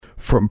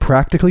From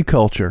Practically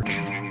Culture,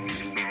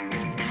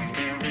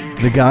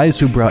 the guys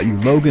who brought you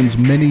Logan's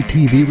mini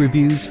TV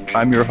reviews.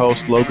 I'm your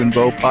host, Logan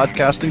Bowe,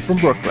 podcasting from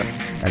Brooklyn.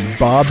 And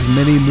Bob's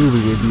mini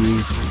movie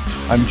reviews.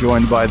 I'm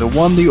joined by the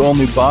one, the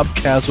only Bob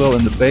Caswell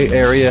in the Bay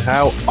Area.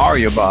 How are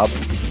you, Bob?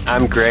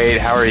 I'm great.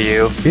 How are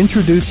you?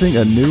 Introducing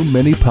a new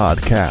mini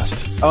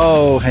podcast.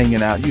 Oh,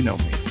 hanging out. You know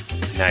me.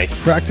 Nice.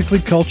 Practically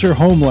Culture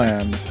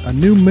Homeland, a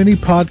new mini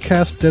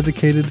podcast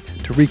dedicated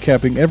to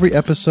recapping every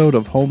episode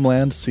of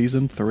Homeland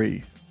Season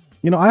 3.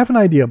 You know, I have an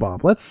idea,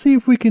 Bob. Let's see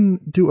if we can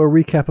do a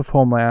recap of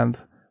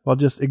Homeland while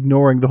just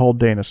ignoring the whole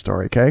Dana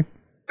story, okay?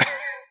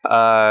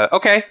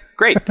 Okay,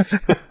 great.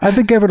 I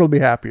think everyone will be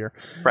happier.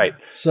 Right.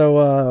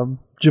 So,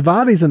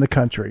 Javadi's in the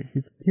country.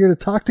 He's here to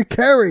talk to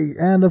Carrie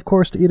and, of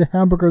course, to eat a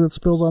hamburger that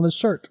spills on his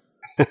shirt.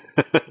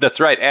 That's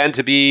right. And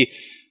to be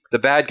the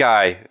bad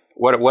guy.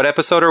 What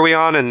episode are we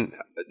on? And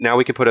now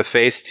we can put a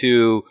face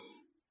to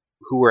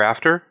who we're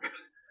after,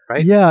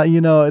 right? Yeah, you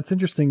know, it's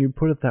interesting you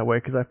put it that way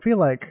because I feel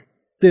like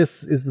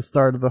this is the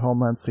start of the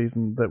Homeland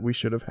season that we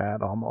should have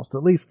had almost.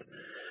 At least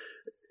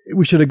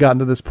we should have gotten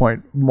to this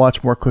point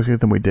much more quickly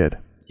than we did.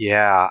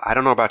 Yeah, I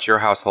don't know about your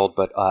household,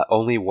 but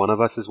only one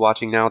of us is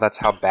watching now. That's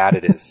how bad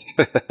it is.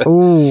 But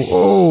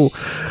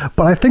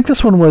I think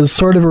this one was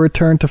sort of a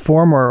return to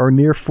form or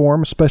near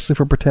form, especially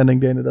for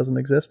pretending Dana doesn't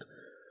exist.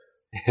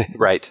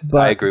 Right,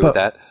 I agree with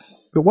that.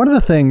 But one of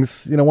the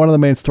things, you know, one of the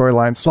main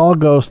storylines, Saul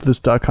goes to this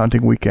duck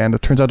hunting weekend.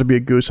 It turns out to be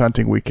a goose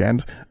hunting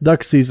weekend.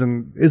 Duck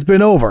season has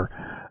been over.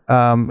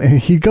 And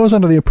he goes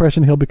under the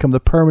impression he'll become the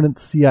permanent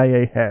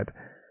CIA head.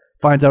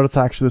 Finds out it's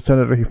actually the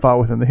senator he fought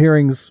with in the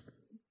hearings.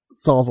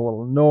 Saul's a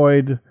little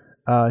annoyed.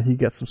 He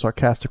gets some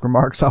sarcastic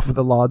remarks off of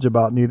the lodge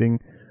about needing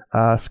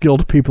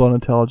skilled people in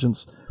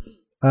intelligence.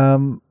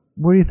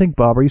 What do you think,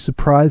 Bob? Are you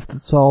surprised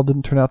that Saul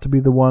didn't turn out to be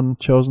the one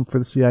chosen for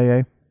the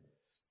CIA?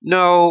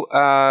 No,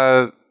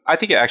 I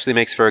think it actually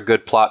makes for a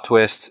good plot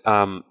twist.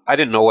 I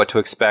didn't know what to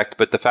expect,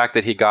 but the fact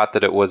that he got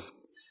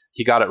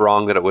it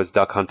wrong that it was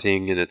duck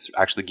hunting and it's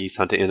actually geese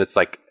hunting, and it's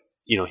like,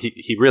 you know,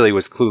 he really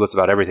was clueless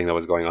about everything that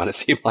was going on, it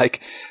seemed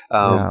like.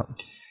 Yeah.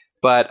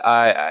 But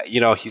you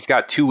know, he's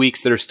got 2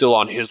 weeks that are still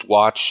on his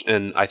watch,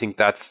 and I think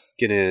that's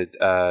gonna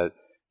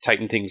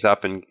tighten things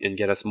up and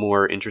get us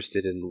more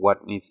interested in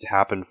what needs to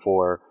happen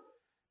for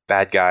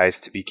bad guys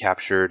to be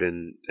captured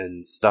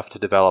and stuff to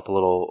develop a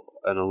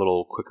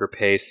little quicker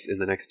pace in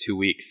the next 2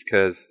 weeks.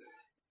 Because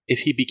if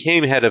he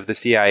became head of the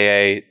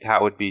CIA,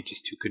 that would be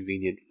just too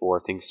convenient for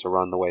things to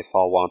run the way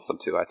Saul wants them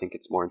to. I think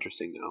it's more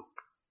interesting now.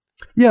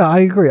 Yeah, I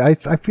agree. I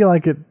feel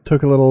like it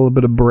took a little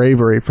bit of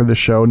bravery for the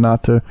show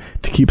not to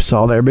keep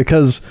Saul there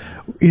because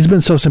he's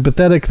been so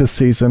sympathetic this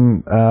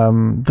season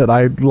that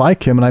I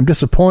like him, and I'm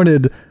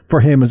disappointed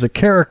for him as a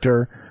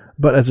character,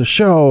 but as a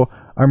show,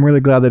 I'm really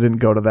glad they didn't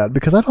go to that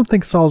because I don't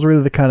think Saul's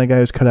really the kind of guy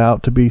who's cut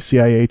out to be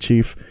CIA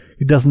chief.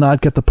 He does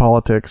not get the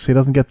politics. He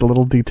doesn't get the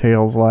little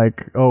details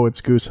like, oh,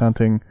 it's goose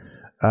hunting,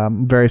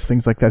 various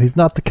things like that. He's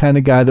not the kind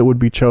of guy that would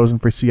be chosen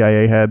for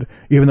CIA head,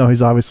 even though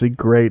he's obviously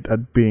great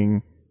at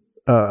being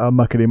a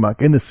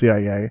muckety-muck in the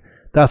CIA.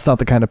 That's not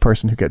the kind of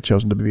person who gets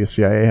chosen to be the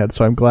CIA head,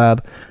 so I'm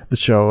glad the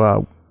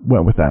show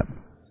went with that.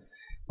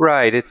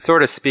 Right. It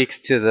sort of speaks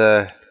to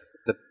the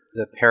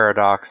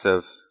paradox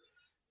of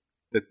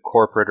the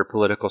corporate or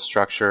political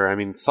structure. I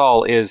mean,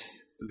 Saul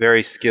is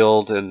very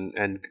skilled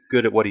and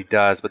good at what he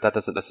does, but that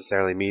doesn't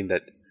necessarily mean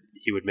that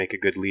he would make a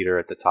good leader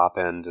at the top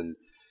end, and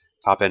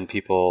top end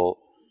people,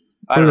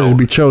 I don't know, to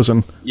be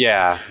chosen.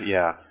 Yeah.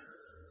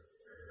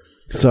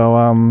 So,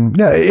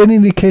 in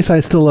any case, I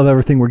still love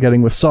everything we're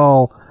getting with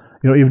Saul.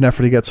 You know, even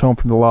after he gets home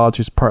from the lodge,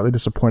 he's partly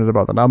disappointed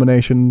about the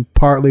nomination,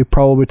 partly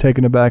probably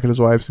taken aback at his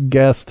wife's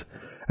guest,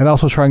 and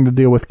also trying to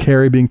deal with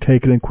Carrie being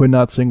taken and Quinn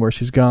not seeing where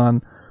she's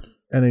gone.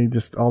 And he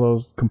just, all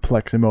those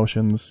complex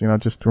emotions, you know,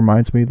 just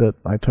reminds me that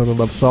I totally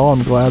love Saul.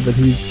 I'm glad that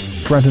he's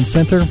front and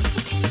center.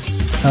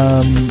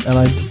 And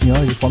I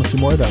just want to see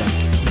more about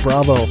him.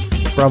 Bravo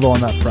on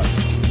that front.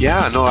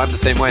 Yeah, no, I'm the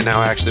same way. Now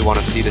I actually want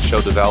to see the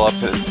show develop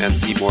and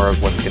see more of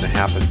what's going to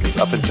happen. Because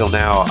up until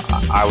now,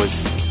 I was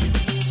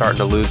starting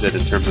to lose it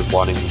in terms of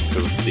wanting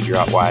to figure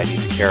out why I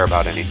need to care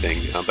about anything.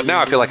 But now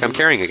I feel like I'm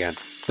caring again.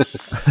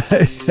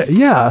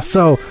 Yeah,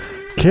 so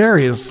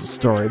Carrie's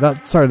story,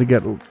 that started to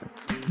get...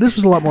 This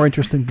was a lot more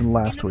interesting than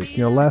last week.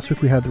 You know, last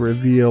week we had the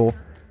reveal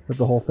that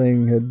the whole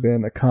thing had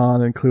been a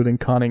con, including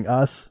conning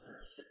us.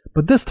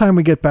 But this time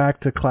we get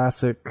back to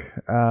classic,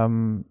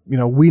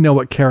 we know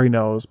what Carrie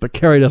knows, but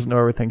Carrie doesn't know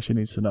everything she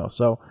needs to know.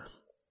 So,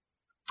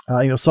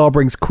 Saul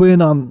brings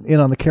Quinn in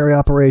on the Carrie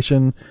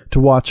operation to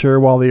watch her,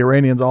 while the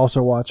Iranians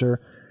also watch her.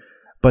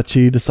 But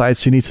she decides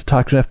she needs to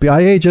talk to an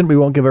FBI agent. We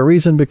won't give a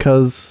reason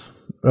because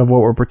of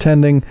what we're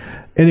pretending.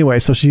 Anyway,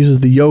 so she uses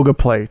the yoga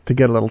plate to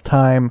get a little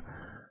time.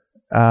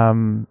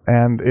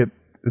 And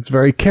it's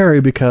very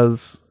Carrie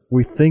because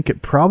we think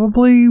it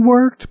probably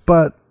worked,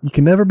 but you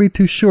can never be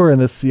too sure in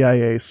this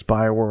CIA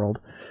spy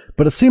world.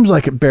 But it seems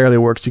like it barely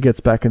works. She gets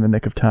back in the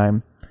nick of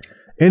time.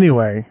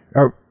 Anyway,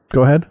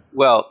 go ahead.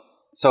 Well,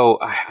 So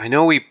I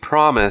know we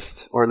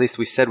promised, or at least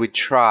we said we'd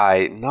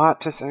try,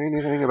 not to say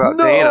anything about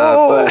No!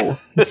 Dana,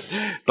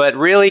 but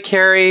really,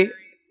 Carrie,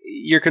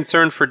 you're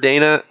concerned for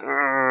Dana?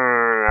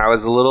 I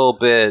was a little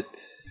bit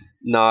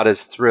not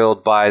as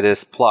thrilled by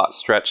this plot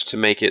stretch to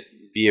make it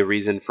be a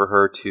reason for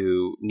her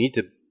to need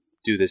to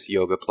do this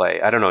yoga play.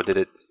 I don't know, did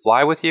it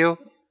fly with you?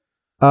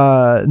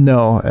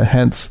 No,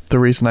 hence the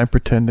reason I'm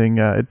pretending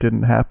it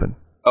didn't happen.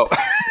 Oh.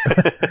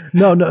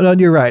 No,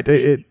 you're right.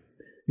 It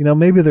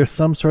maybe there's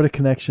some sort of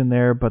connection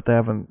there, but they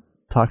haven't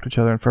talked to each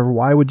other in forever.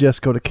 Why would Jess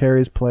go to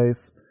Carrie's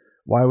place?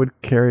 Why would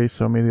Carrie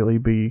so immediately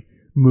be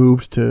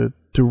moved to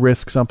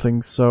risk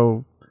something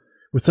so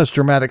with such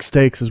dramatic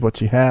stakes as what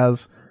she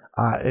has?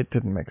 It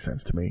didn't make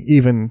sense to me.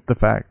 Even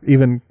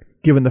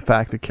given the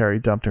fact that Carrie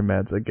dumped her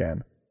meds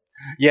again.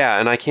 Yeah,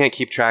 and I can't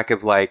keep track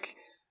of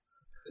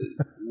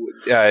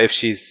if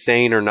she's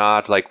sane or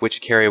not, like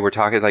which Carrie we're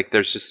talking. Like,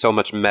 there's just so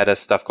much meta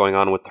stuff going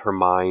on with her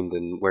mind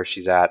and where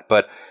she's at.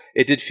 But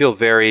it did feel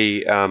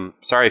very.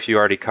 Sorry if you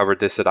already covered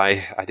this, that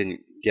I didn't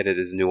get it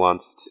as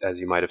nuanced as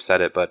you might have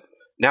said it. But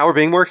now we're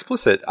being more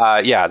explicit.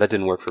 Yeah, that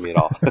didn't work for me at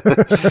all.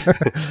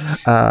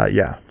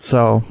 Yeah.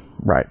 So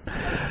right,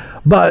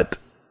 but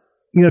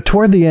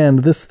toward the end,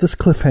 this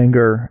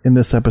cliffhanger in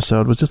this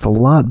episode was just a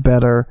lot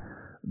better.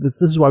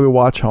 This is why we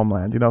watch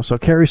Homeland, So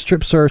Carrie's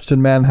strip searched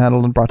and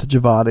manhandled and brought to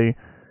Javadi,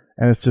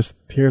 and it's just,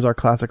 here's our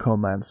classic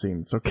Homeland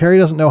scene. So Carrie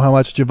doesn't know how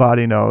much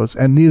Javadi knows,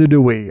 and neither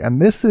do we. And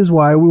this is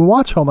why we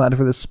watch Homeland,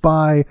 for this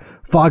spy,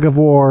 fog of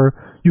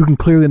war, you can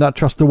clearly not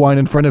trust the wine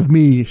in front of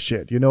me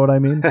shit. You know what I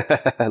mean?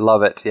 I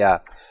love it,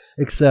 yeah.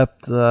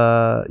 Except,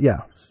 so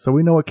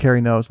we know what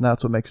Carrie knows, and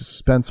that's what makes it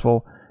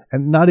suspenseful.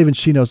 And not even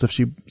she knows if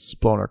she's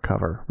blown her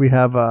cover. We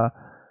have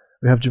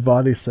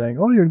Javadi saying,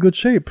 "Oh, you're in good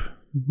shape.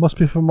 Must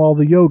be from all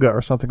the yoga,"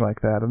 or something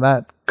like that. And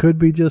that could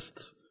be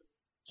just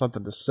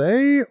something to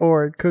say,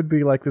 or it could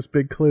be like this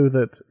big clue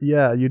that,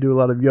 yeah, you do a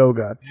lot of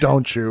yoga,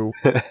 don't you?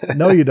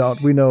 No, you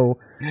don't. We know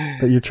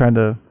that you're trying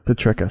to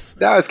trick us.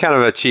 That was kind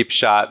of a cheap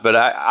shot, but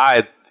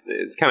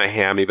it's kind of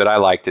hammy, but I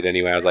liked it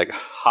anyway. I was like,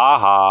 ha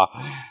ha.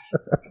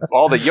 It's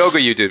all the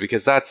yoga you do,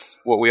 because that's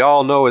what we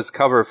all know is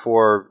cover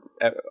for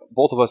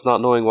both of us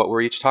not knowing what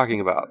we're each talking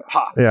about.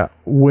 Ha! Yeah,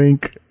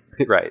 wink.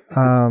 Right.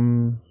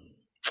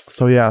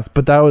 So yeah,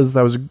 but that was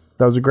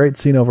a great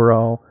scene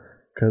overall,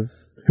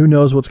 because who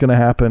knows what's going to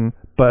happen,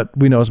 but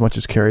we know as much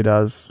as Carrie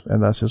does,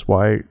 and that's just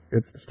why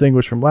it's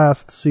distinguished from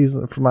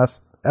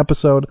last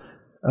episode.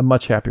 I'm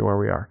much happier where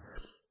we are.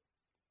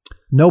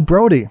 No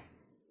Brody.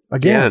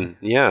 Again.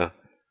 Yeah.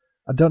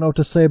 I don't know what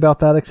to say about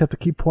that except to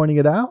keep pointing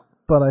it out,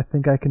 but I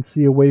think I can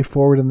see a way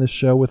forward in this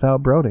show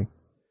without Brody.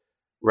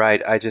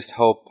 Right. I just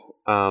hope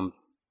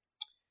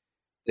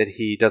that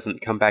he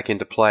doesn't come back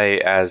into play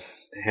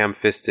as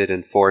ham-fisted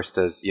and forced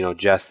as,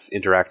 Jess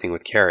interacting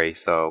with Carrie.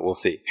 So we'll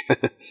see.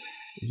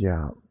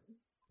 Yeah.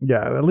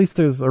 At least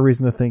there's a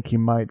reason to think he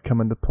might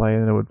come into play,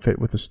 and it would fit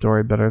with the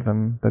story better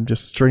than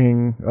just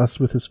stringing us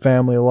with his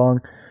family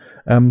along,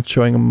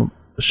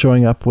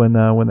 showing up when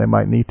they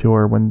might need to,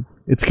 or when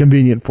it's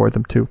convenient for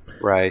them to.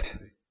 Right.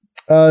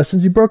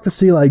 Since you broke the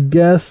seal, I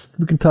guess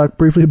we can talk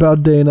briefly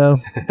about Dana.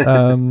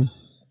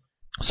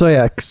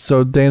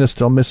 So Dana's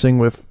still missing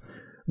with,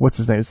 what's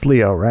his name? It's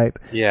Leo, right?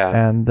 Yeah.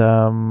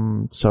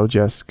 And so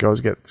Jess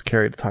gets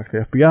Carrie to talk to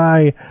the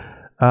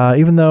FBI.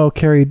 Even though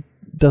Carrie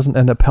doesn't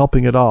end up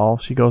helping at all,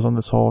 she goes on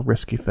this whole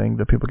risky thing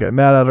that people get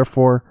mad at her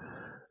for.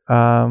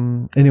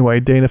 Anyway,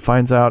 Dana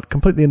finds out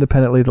completely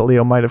independently that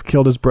Leo might have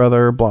killed his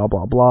brother, blah,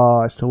 blah,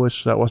 blah. I still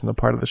wish that wasn't a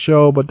part of the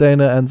show, but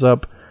Dana ends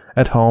up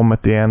at home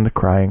at the end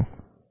crying.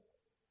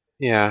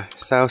 Yeah,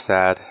 so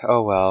sad.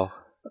 Oh, well.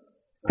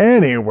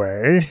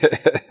 Anyway,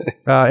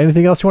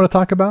 anything else you want to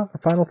talk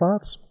about? Final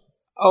thoughts?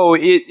 Oh,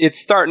 it's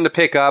starting to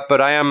pick up,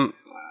 but I am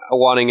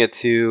wanting it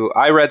to.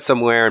 I read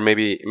somewhere, and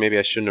maybe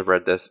I shouldn't have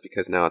read this,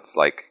 because now it's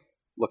like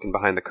looking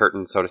behind the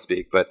curtain, so to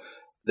speak. But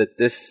that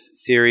this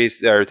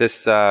series, or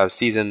this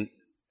season,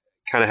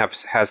 kind of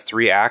has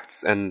 3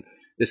 acts, and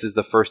this is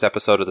the first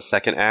episode of the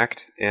second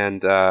act,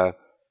 and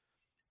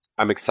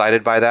I'm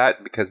excited by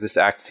that, because this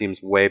act seems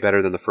way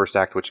better than the first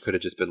act, which could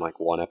have just been like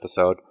 1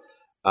 episode.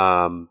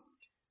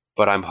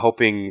 But I'm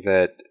hoping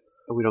that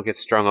we don't get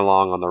strung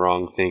along on the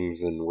wrong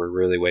things, and we're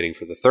really waiting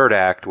for the third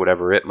act,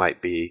 whatever it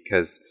might be,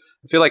 because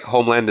I feel like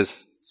Homeland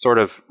is sort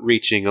of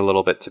reaching a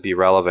little bit to be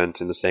relevant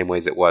in the same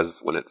ways it was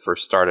when it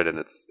first started, and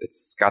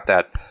it's got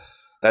that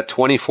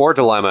 24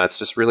 dilemma. It's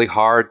just really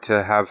hard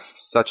to have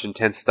such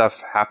intense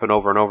stuff happen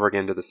over and over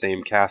again to the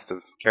same cast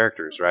of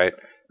characters, right?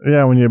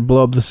 Yeah, when you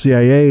blow up the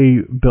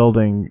CIA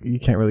building, you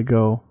can't really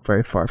go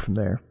very far from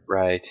there.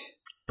 Right.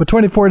 But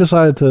 24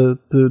 decided to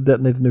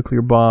detonate a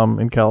nuclear bomb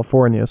in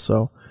California,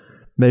 so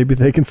maybe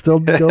they can still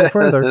go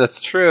further.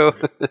 That's true.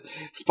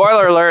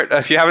 Spoiler alert,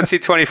 if you haven't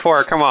seen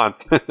 24, come on.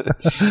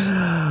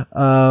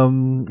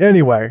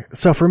 Anyway,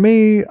 so for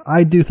me,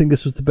 I do think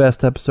this was the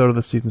best episode of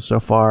the season so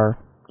far.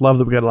 Love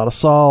that we get a lot of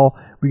Saul.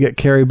 We get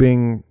Carrie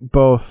being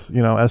both,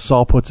 as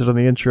Saul puts it in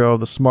the intro,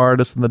 the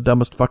smartest and the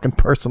dumbest fucking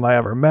person I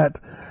ever met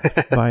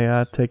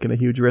by taking a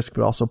huge risk,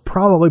 but also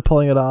probably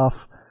pulling it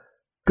off.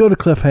 Good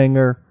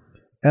cliffhanger.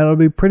 and it'll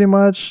be pretty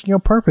much,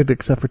 perfect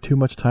except for too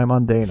much time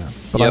on Dana.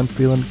 But Yep. I'm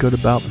feeling good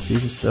about the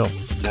season still.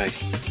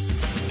 Nice.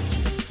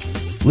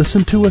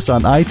 Listen to us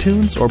on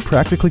iTunes or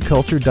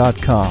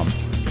practicallyculture.com.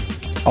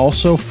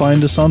 Also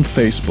find us on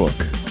Facebook.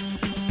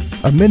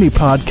 A mini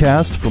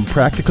podcast from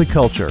Practically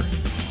Culture.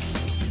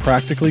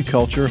 Practically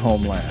Culture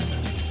Homeland.